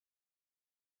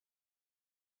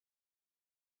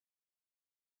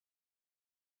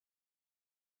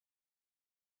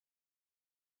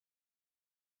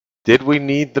Did we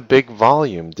need the big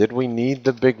volume? Did we need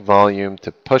the big volume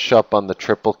to push up on the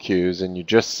triple Qs and you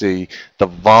just see the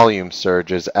volume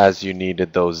surges as you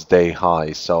needed those day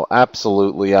highs? So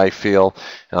absolutely, I feel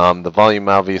the volume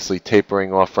obviously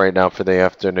tapering off right now for the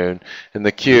afternoon in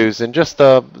the Qs and just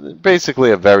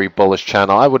basically a very bullish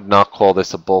channel. I would not call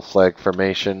this a bull flag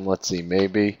formation. Let's see,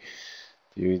 maybe.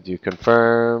 Do you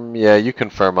confirm? Yeah, you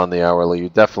confirm on the hourly. You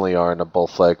definitely are in a bull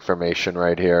flag formation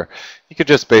right here. You could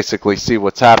just basically see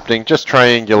what's happening, just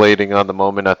triangulating on the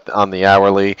moment on the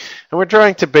hourly. And we're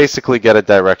trying to basically get a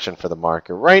direction for the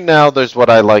market. Right now, there's what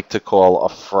I like to call a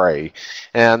fray.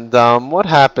 And what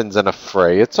happens in a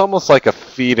fray? It's almost like a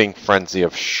feeding frenzy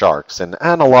of sharks. And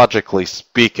analogically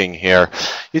speaking here,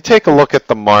 you take a look at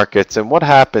the markets, and what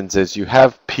happens is you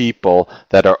have people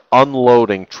that are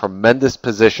unloading tremendous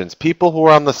positions, people who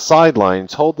are on the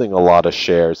sidelines holding a lot of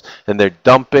shares, and they're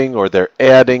dumping or they're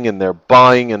adding and they're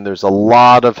buying, and there's a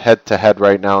lot of head-to-head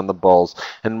right now in the bulls.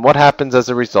 And what happens as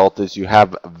a result is you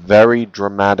have very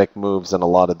dramatic moves in a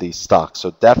lot of these stocks.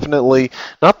 So definitely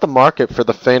not the market for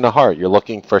the faint of heart. You're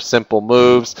looking for simple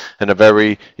moves and a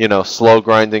very, slow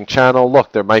grinding channel.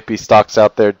 Look, there might be stocks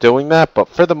out there doing that, but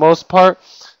for the most part,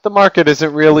 the market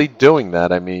isn't really doing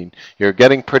that. I mean, you're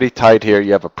getting pretty tight here.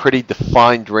 You have a pretty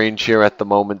defined range here at the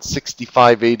moment,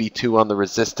 65.82 on the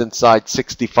resistance side,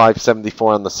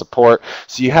 65.74 on the support.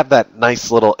 So you have that nice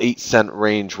little 8-cent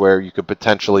range where you could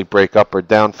potentially break up or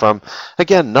down from.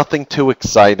 Again, nothing too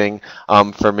exciting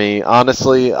for me.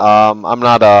 Honestly, I'm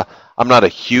not a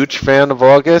huge fan of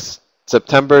August.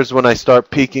 September is when I start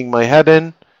peeking my head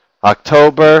in.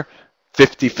 October,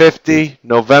 50-50,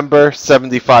 November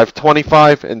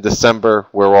 75-25, in December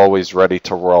we're always ready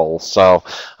to roll. So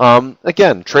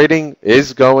again, trading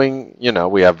is going,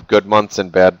 we have good months and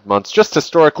bad months, just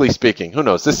historically speaking. Who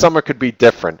knows? This summer could be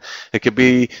different. It could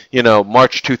be,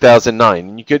 March 2009,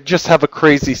 and you could just have a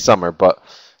crazy summer. But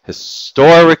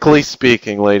historically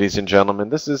speaking, ladies and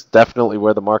gentlemen, this is definitely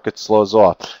where the market slows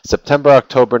off. September,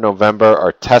 October, November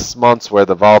are test months where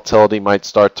the volatility might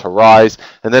start to rise,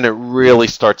 and then it really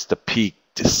starts to peak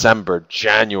December,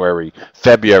 January,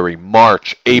 February,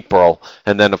 March, April,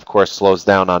 and then of course slows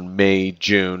down on May,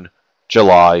 June,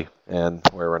 July, and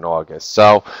we're in August.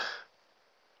 So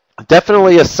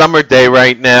definitely a summer day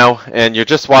right now, and you're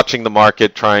just watching the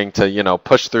market trying to,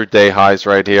 push through day highs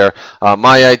right here.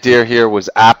 My idea here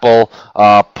was Apple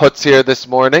puts here this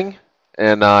morning,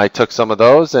 and I took some of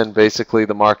those, and basically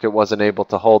the market wasn't able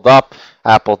to hold up.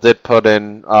 Apple did put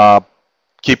in,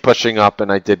 keep pushing up,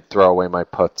 and I did throw away my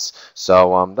puts.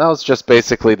 So that was just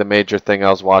basically the major thing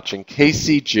I was watching.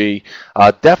 KCG,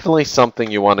 definitely something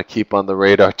you want to keep on the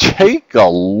radar. Take a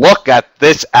look at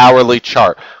this hourly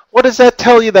chart. What does that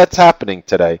tell you that's happening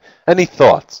today? Any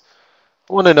thoughts?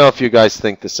 I want to know if you guys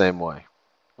think the same way.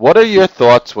 What are your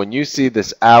thoughts when you see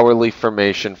this hourly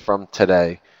formation from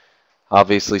today?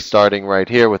 Obviously starting right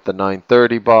here with the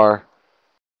 930 bar.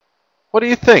 What do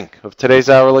you think of today's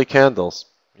hourly candles?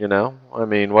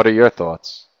 What are your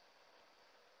thoughts?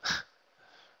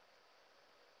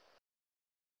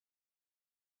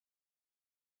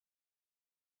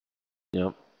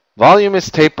 Yep. Volume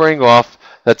is tapering off.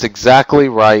 That's exactly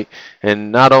right.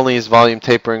 And not only is volume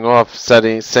tapering off,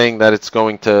 saying that it's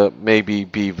going to maybe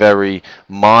be very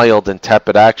mild and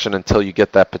tepid action until you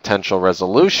get that potential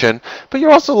resolution, but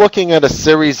you're also looking at a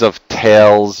series of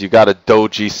tails. You got a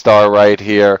doji star right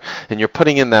here, and you're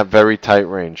putting in that very tight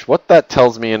range. What that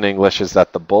tells me in English is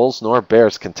that the bulls nor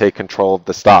bears can take control of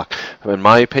the stock. In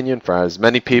my opinion, for as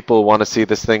many people who want to see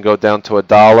this thing go down to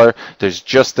 $1, there's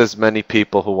just as many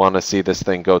people who want to see this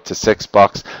thing go to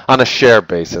 $6 on a share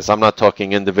basis. I'm not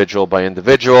talking individual by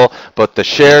individual, but the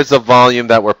shares of volume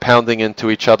that were pounding into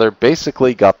each other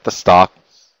basically got the stock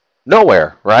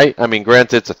nowhere, right? I mean,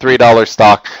 granted, it's a $3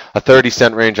 stock. A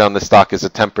 30-cent range on the stock is a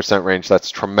 10% range. That's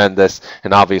tremendous.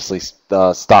 And obviously,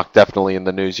 the stock definitely in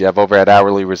the news. You have over at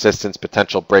hourly resistance,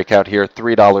 potential breakout here,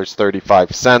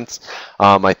 $3.35.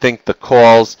 I think the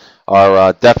calls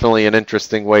are definitely an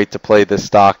interesting way to play this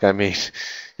stock. I mean,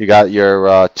 you got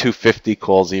your 250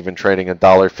 calls even trading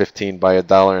 $1.15 by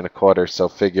 $1.25. So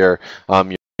figure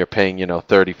you're paying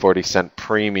 30-40 cent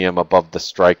premium above the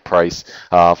strike price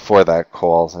for that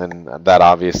call, and that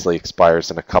obviously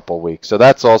expires in a couple weeks. So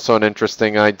that's also an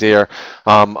interesting idea.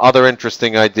 Other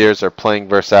interesting ideas are playing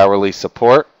versus hourly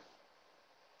support.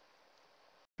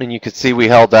 And you can see we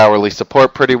held hourly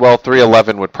support pretty well.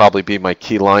 311 would probably be my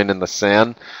key line in the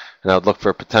sand. And I would look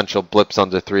for potential blips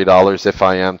under $3 if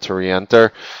I am to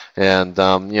re-enter. And,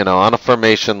 on a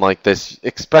formation like this,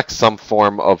 expect some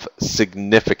form of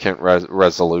significant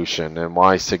resolution. And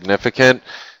why significant?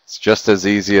 It's just as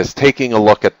easy as taking a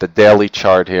look at the daily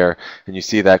chart here, and you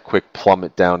see that quick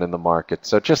plummet down in the market.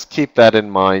 So just keep that in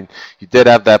mind. You did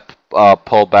have that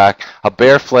pullback, a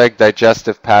bear flag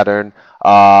digestive pattern.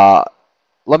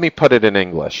 Let me put it in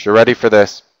English. You ready for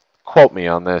this? Quote me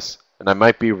on this, and I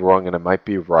might be wrong and I might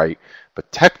be right, but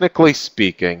technically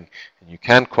speaking, and you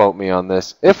can quote me on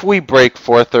this, if we break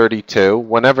 432,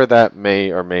 whenever that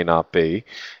may or may not be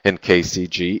in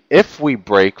KCG, if we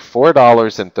break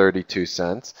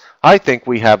 $4.32, I think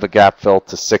we have a gap fill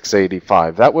to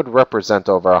 685. That would represent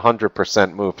over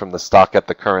 100% move from the stock at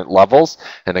the current levels.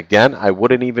 And again, I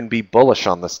wouldn't even be bullish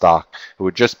on the stock. It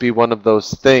would just be one of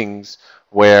those things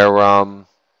where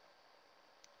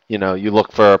you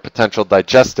look for a potential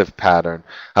digestive pattern.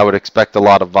 I would expect a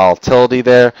lot of volatility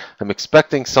there. I'm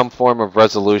expecting some form of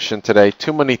resolution today.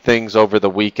 Too many things over the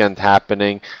weekend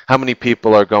happening. How many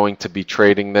people are going to be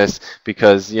trading this?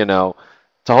 Because,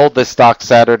 to hold this stock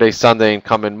Saturday, Sunday, and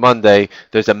come in Monday,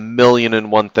 there's a million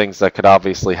and one things that could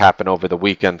obviously happen over the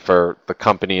weekend for the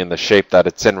company in the shape that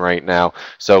it's in right now.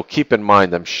 So keep in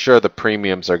mind, I'm sure the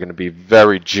premiums are going to be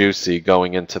very juicy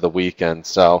going into the weekend.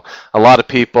 So a lot of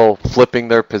people flipping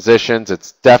their positions.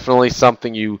 It's definitely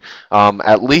something you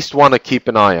at least want to keep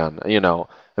an eye on.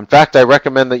 In fact, I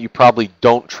recommend that you probably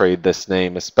don't trade this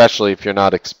name, especially if you're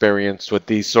not experienced with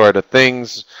these sort of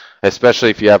things, especially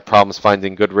if you have problems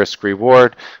finding good risk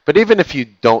reward. But even if you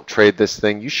don't trade this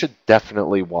thing, you should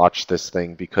definitely watch this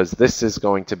thing, because this is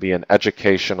going to be an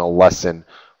educational lesson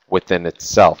within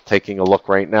itself. Taking a look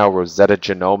right now, Rosetta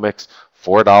Genomics,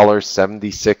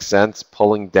 $4.76,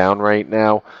 pulling down right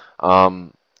now.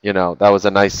 That was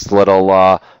a nice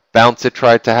little bounce it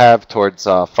tried to have towards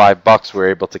 $5. We were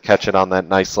able to catch it on that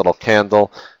nice little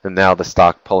candle, and now the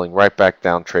stock pulling right back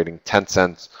down, trading 10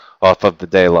 cents off of the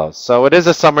day lows. So it is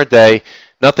a summer day,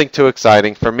 nothing too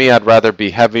exciting. For me, I'd rather be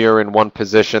heavier in one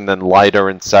position than lighter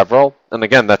in several. And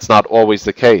again, that's not always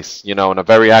the case. In a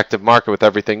very active market with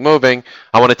everything moving,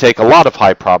 I want to take a lot of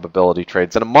high probability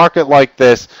trades. In a market like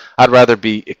this, I'd rather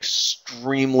be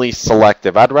extremely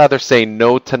selective. I'd rather say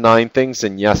no to 9 things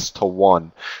and yes to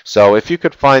 1. So if you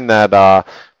could find that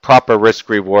proper risk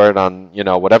reward on,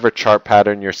 whatever chart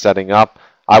pattern you're setting up,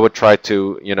 I would try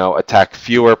to, attack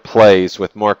fewer plays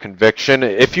with more conviction.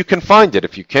 If you can find it.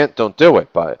 If you can't, don't do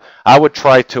it. But I would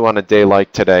try to, on a day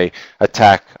like today,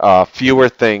 attack fewer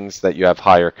things that you have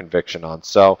higher conviction on.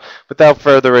 So without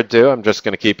further ado, I'm just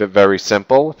going to keep it very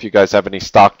simple. If you guys have any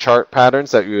stock chart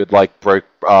patterns that you would like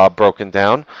broken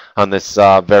down on this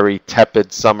very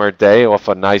tepid summer day off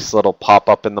a nice little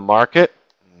pop-up in the market,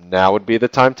 now would be the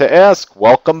time to ask.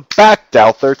 Welcome back,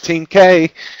 Dow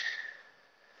 13K.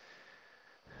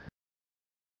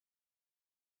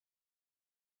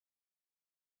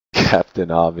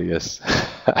 Captain Obvious.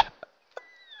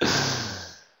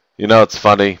 It's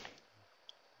funny.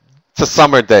 It's a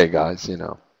summer day, guys,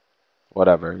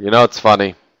 Whatever. It's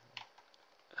funny.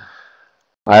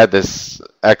 I had this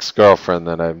ex-girlfriend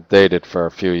that I've dated for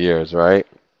a few years, right?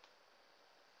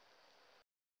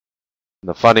 And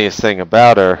the funniest thing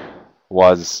about her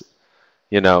was,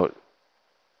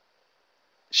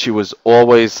 she was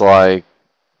always like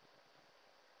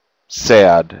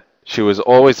sad. She was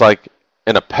always like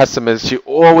in a pessimist. She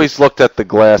always looked at the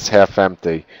glass half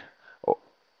empty.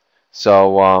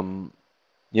 So,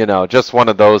 just one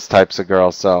of those types of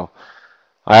girls. So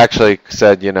I actually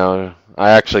said, I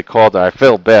actually called her. I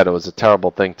feel bad. It was a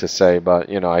terrible thing to say, but,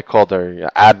 I called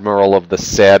her Admiral of the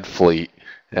Sad Fleet.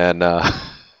 And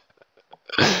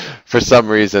for some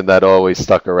reason, that always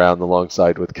stuck around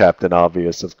alongside with Captain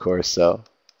Obvious, of course. So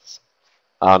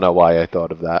I don't know why I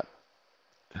thought of that.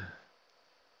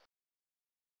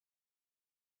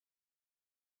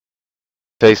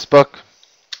 Facebook.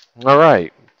 All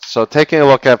right. So taking a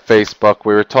look at Facebook,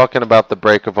 we were talking about the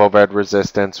break of overhead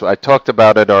resistance. I talked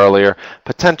about it earlier,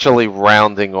 potentially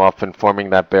rounding off and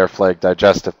forming that bear flag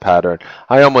digestive pattern.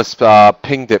 I almost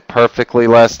pinged it perfectly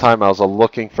last time. I was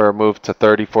looking for a move to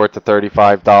 $34 to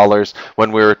 $35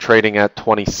 when we were trading at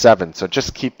 27. So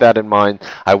just keep that in mind.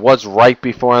 I was right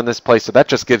before on this play, so that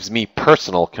just gives me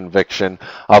personal conviction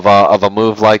of a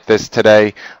move like this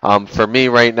today. For me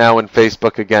right now in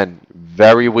Facebook, again,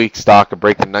 very weak stock. A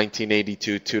break in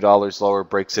 1982, $2 lower,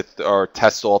 breaks it or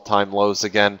tests all-time lows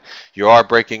again. You are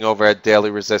breaking overhead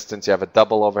daily resistance. You have a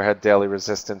double overhead daily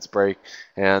resistance break,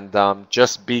 and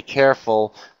just be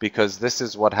careful, because this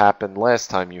is what happened last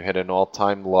time you hit an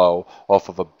all-time low off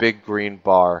of a big green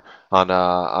bar on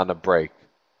a break.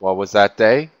 What was that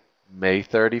day? May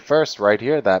 31st, right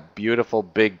here. That beautiful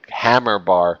big hammer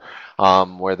bar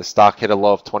where the stock hit a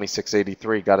low of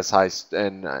 26.83, got as high as,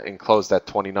 and closed at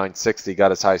 29.60,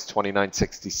 got as high as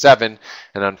 29.67,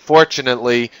 and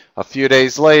unfortunately, a few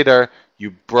days later,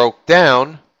 you broke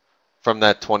down from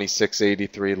that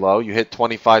 26.83 low. You hit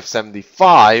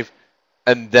 25.75,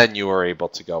 and then you were able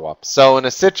to go up. So in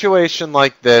a situation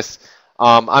like this,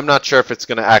 I'm not sure if it's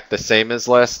going to act the same as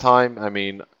last time. I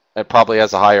mean, it probably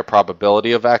has a higher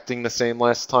probability of acting the same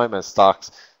last time, as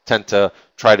stocks tend to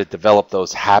try to develop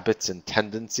those habits and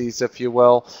tendencies, if you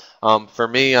will. For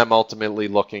me, I'm ultimately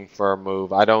looking for a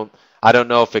move. I don't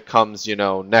know if it comes,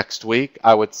 next week.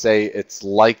 I would say it's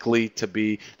likely to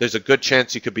be, there's a good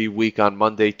chance you could be weak on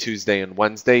Monday, Tuesday, and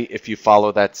Wednesday if you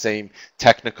follow that same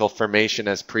technical formation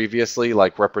as previously,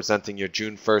 like representing your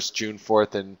June 1st, June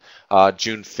 4th, and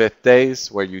June 5th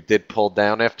days where you did pull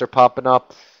down after popping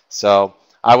up. So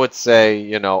I would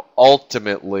say,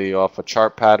 ultimately off a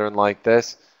chart pattern like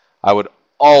this, I would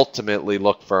ultimately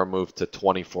look for a move to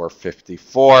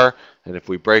 24.54, and if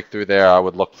we break through there, I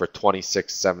would look for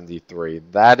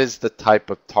 26.73. That is the type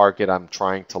of target I'm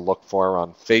trying to look for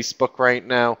on Facebook right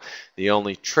now. The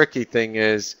only tricky thing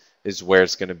is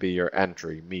where's going to be your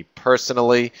entry. Me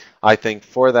personally, I think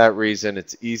for that reason,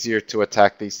 it's easier to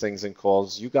attack these things in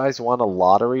calls. You guys want a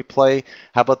lottery play?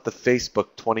 How about the Facebook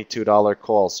 $22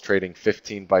 calls trading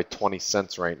 15 by 20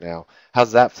 cents right now?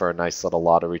 How's that for a nice little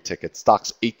lottery ticket?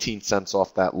 Stock's 18 cents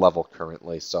off that level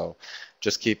currently, so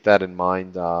just keep that in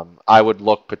mind. I would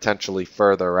look potentially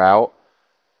further out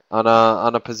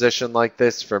on a position like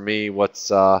this. For me, what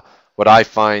I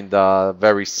find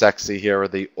very sexy here are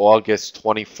the August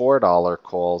 $24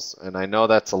 calls, and I know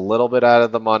that's a little bit out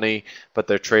of the money, but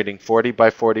they're trading 40 by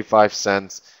 45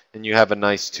 cents, and you have a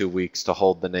nice 2 weeks to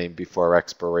hold the name before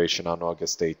expiration on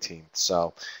August 18th.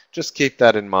 So just keep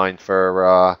that in mind for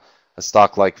a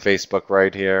stock like Facebook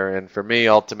right here. And for me,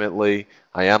 ultimately,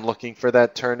 I am looking for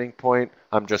that turning point.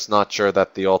 I'm just not sure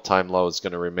that the all-time low is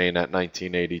going to remain at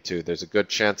 1982. There's a good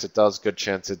chance it does, good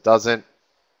chance it doesn't.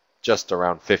 Just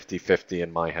around 50-50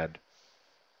 in my head.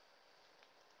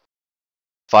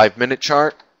 5-minute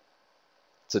chart.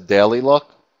 It's a daily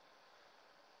look.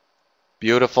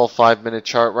 Beautiful 5-minute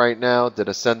chart right now. Did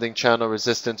ascending channel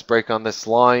resistance break on this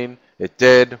line? It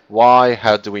did. Why?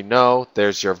 How do we know?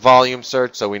 There's your volume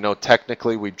surge, so we know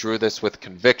technically we drew this with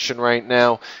conviction right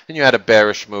now, and you had a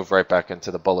bearish move right back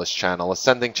into the bullish channel.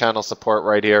 Ascending channel support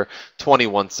right here,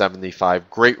 21.75.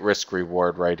 Great risk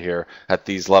reward right here at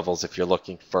these levels if you're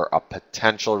looking for a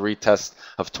potential retest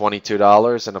of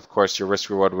 $22, and of course your risk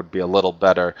reward would be a little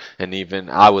better, and even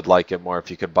I would like it more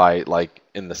if you could buy it like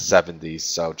in the 70s.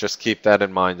 So just keep that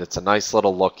in mind. It's a nice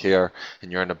little look here,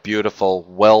 and you're in a beautiful,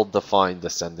 well-defined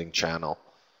ascending channel.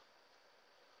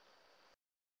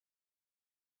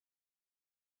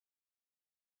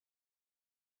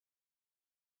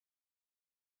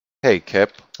 Hey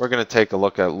Kip, we're going to take a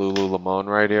look at Lululemon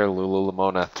right here,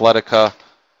 Lululemon Athletica.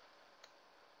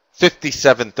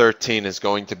 57.13 is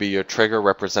going to be your trigger,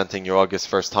 representing your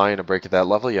August 1st high and a break at that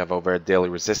level. You have overhead daily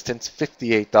resistance,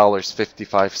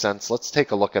 $58.55. Let's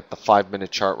take a look at the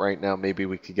 5-minute chart right now. Maybe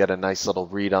we could get a nice little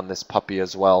read on this puppy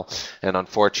as well. And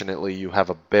unfortunately, you have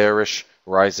a bearish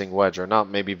rising wedge, or not,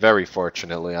 maybe very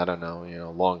fortunately, I don't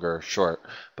know, longer or short.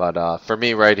 But for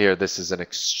me right here, this is an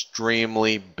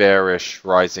extremely bearish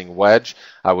rising wedge.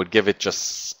 I would give it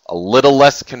just a little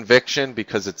less conviction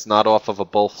because it's not off of a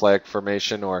bull flag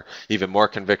formation, or even more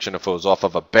conviction if it was off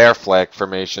of a bear flag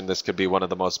formation. This could be one of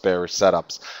the most bearish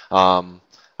setups.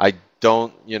 I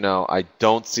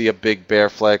don't see a big bear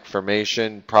flag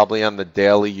formation. Probably on the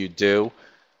daily you do.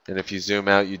 And if you zoom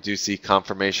out, you do see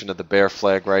confirmation of the bear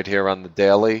flag right here on the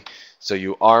daily. So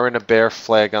you are in a bear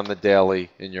flag on the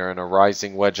daily, and you're in a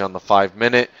rising wedge on the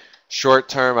 5-minute. Short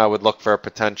term, I would look for a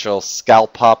potential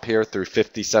scalp pop here through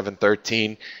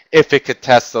 57.13 if it could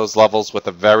test those levels with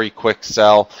a very quick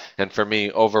sell. And for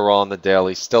me, overall on the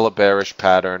daily, still a bearish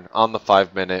pattern. On the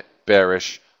 5-minute,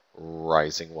 bearish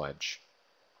rising wedge.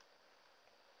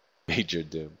 Major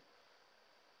doom.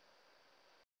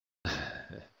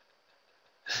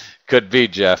 Could be,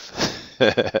 Jeff.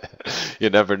 You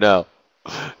never know.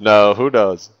 No, who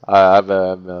knows? I'm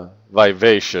a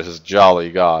vivacious, jolly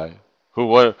guy.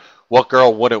 What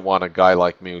girl wouldn't want a guy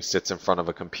like me who sits in front of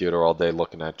a computer all day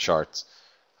looking at charts?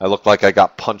 I look like I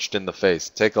got punched in the face.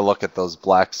 Take a look at those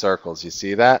black circles. You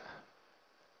see that?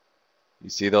 You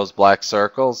see those black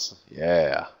circles?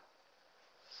 Yeah.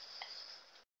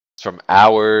 It's from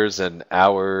hours and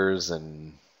hours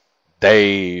and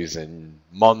days and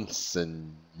months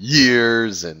and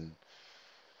years and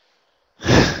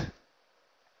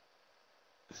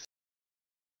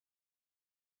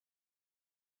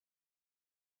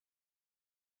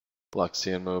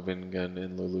Lexian moving again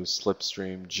in Lulu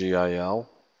Slipstream GIL.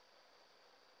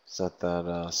 Is that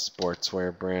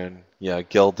sportswear brand? Yeah,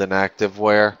 Gildan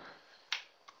Activewear.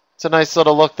 It's a nice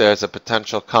little look there as a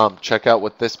potential comp. Check out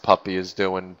what this puppy is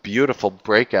doing. Beautiful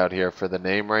breakout here for the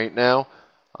name right now.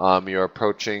 You're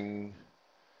approaching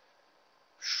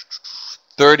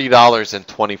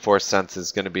 $30.24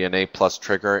 is going to be an A+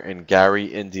 trigger, and Gary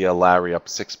India Larry up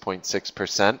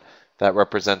 6.6%. That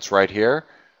represents right here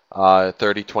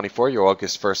 3024, your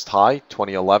August 1st high,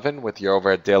 2011, with your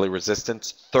overhead daily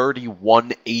resistance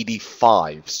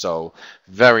 3185. So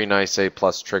very nice A+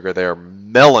 trigger there.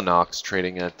 Melnick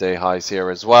trading at day highs here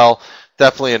as well.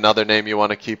 Definitely another name you want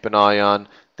to keep an eye on.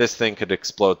 This thing could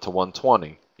explode to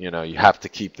 120. You know, you have to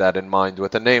keep that in mind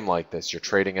with a name like this. You're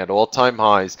trading at all-time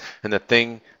highs, and the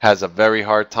thing has a very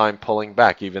hard time pulling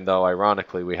back, even though,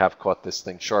 ironically, we have caught this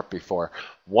thing short before.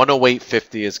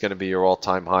 108.50 is going to be your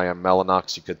all-time high on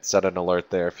Melnick. You could set an alert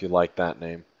there if you like that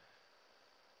name.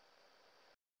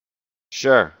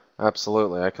 Sure,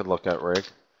 absolutely. I could look at rig.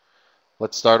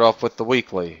 Let's start off with the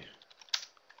weekly.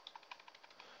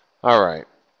 All right,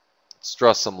 let's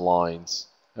draw some lines.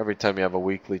 Every time you have a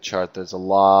weekly chart, there's a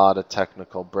lot of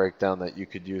technical breakdown that you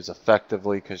could use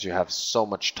effectively because you have so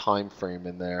much time frame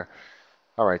in there.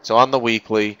 All right, so on the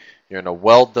weekly, you're in a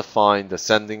well-defined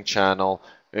ascending channel,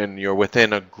 and you're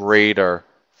within a greater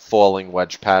falling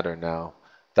wedge pattern now.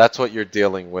 That's what you're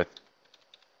dealing with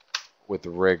the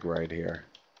rig right here.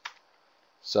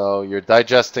 So you're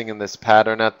digesting in this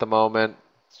pattern at the moment.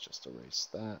 Let's just erase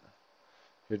that.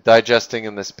 You're digesting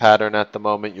in this pattern at the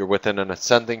moment. You're within an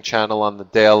ascending channel on the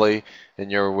daily,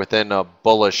 and you're within a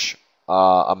bullish,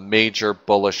 a major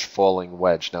bullish falling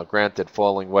wedge. Now, granted,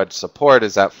 falling wedge support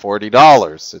is at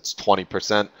 $40. It's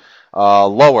 20%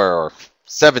 lower, or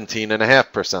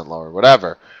 17.5% lower,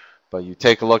 whatever. But you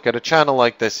take a look at a channel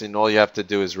like this, and all you have to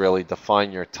do is really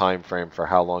define your time frame for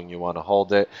how long you want to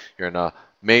hold it. You're in a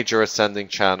major ascending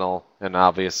channel, and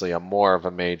obviously a more of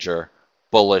a major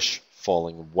bullish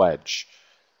falling wedge.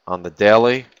 On the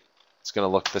daily, it's going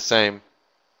to look the same.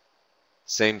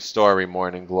 Same story,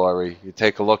 morning glory. You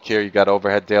take a look here, you got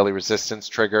overhead daily resistance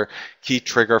trigger, key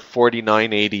trigger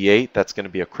 49.88. That's going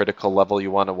to be a critical level you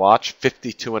want to watch.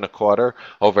 52.25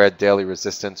 overhead daily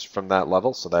resistance from that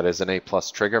level. So that is an A+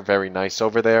 trigger. Very nice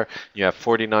over there. You have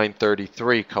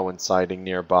 49.33 coinciding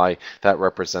nearby. That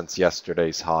represents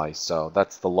yesterday's high. So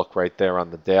that's the look right there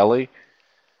on the daily.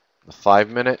 The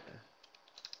 5-minute.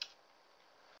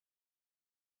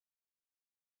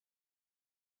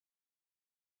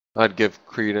 I'd give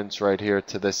credence right here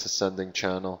to this ascending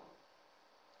channel.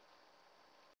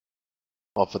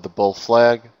 Off of the bull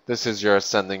flag, this is your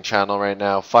ascending channel right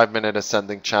now. 5-minute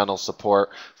ascending channel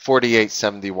support,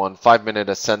 48.71. 5-minute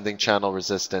ascending channel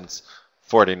resistance,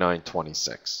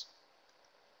 49.26.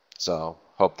 So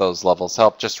hope those levels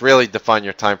help. Just really define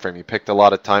your time frame. You picked a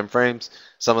lot of time frames.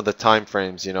 Some of the time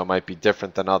frames, might be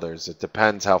different than others. It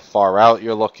depends how far out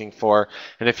you're looking for.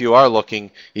 And if you are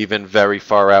looking even very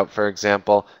far out, for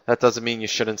example, that doesn't mean you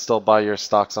shouldn't still buy your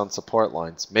stocks on support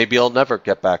lines. Maybe you'll never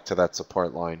get back to that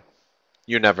support line.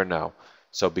 You never know.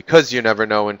 So because you never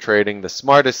know in trading, the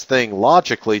smartest thing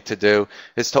logically to do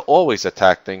is to always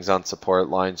attack things on support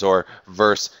lines or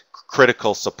versus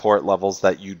critical support levels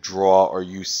that you draw or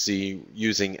you see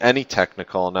using any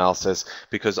technical analysis,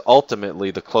 because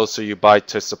ultimately the closer you buy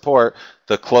to support,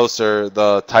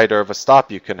 the tighter of a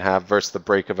stop you can have versus the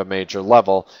break of a major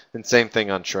level. And same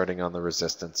thing on shorting on the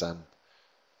resistance end.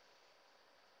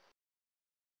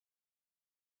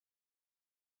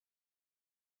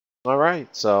 All right,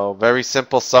 so very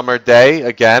simple summer day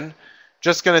again.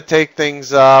 Just going to take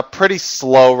things pretty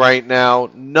slow right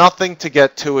now. Nothing to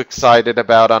get too excited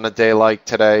about on a day like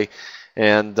today.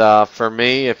 And for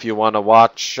me, if you want to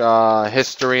watch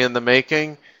history in the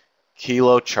making,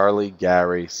 Kilo Charlie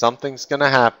Gary. Something's going to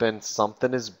happen.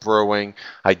 Something is brewing.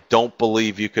 I don't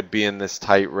believe you could be in this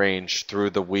tight range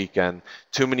through the weekend.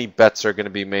 Too many bets are going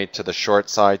to be made to the short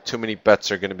side. Too many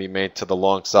bets are going to be made to the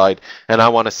long side. And I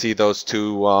want to see those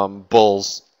two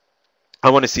bulls. I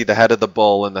want to see the head of the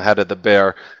bull and the head of the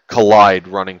bear collide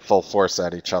running full force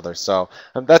at each other. So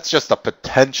that's just a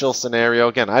potential scenario.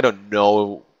 Again, I don't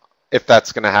know if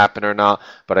that's going to happen or not,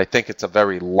 but I think it's a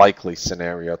very likely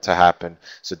scenario to happen.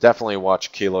 So definitely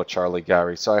watch Kilo Charlie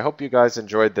Gary. So I hope you guys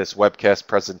enjoyed this webcast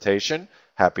presentation.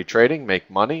 Happy trading, make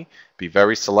money, be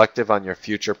very selective on your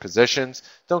future positions.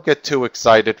 Don't get too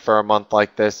excited for a month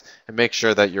like this, and make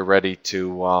sure that you're ready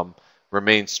to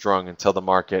remain strong until the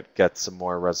market gets some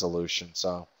more resolution.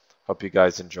 So hope you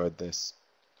guys enjoyed this.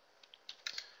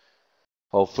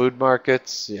 Whole food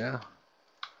markets, yeah.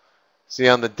 See,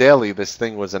 on the daily, this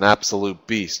thing was an absolute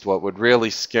beast. What would really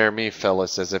scare me,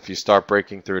 Phyllis, is if you start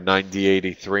breaking through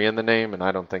 9083 in the name, and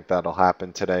I don't think that'll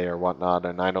happen today or whatnot,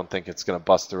 and I don't think it's going to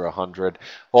bust through 100.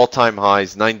 All-time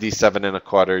highs, 97 and a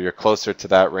quarter. You're closer to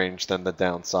that range than the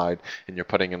downside, and you're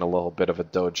putting in a little bit of a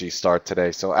doji start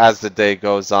today. So as the day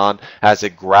goes on, as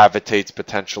it gravitates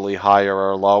potentially higher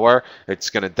or lower, it's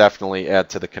going to definitely add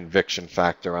to the conviction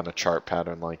factor on a chart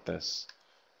pattern like this.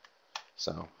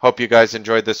 So, hope you guys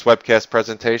enjoyed this webcast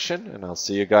presentation, and I'll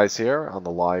see you guys here on the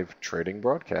live trading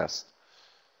broadcast.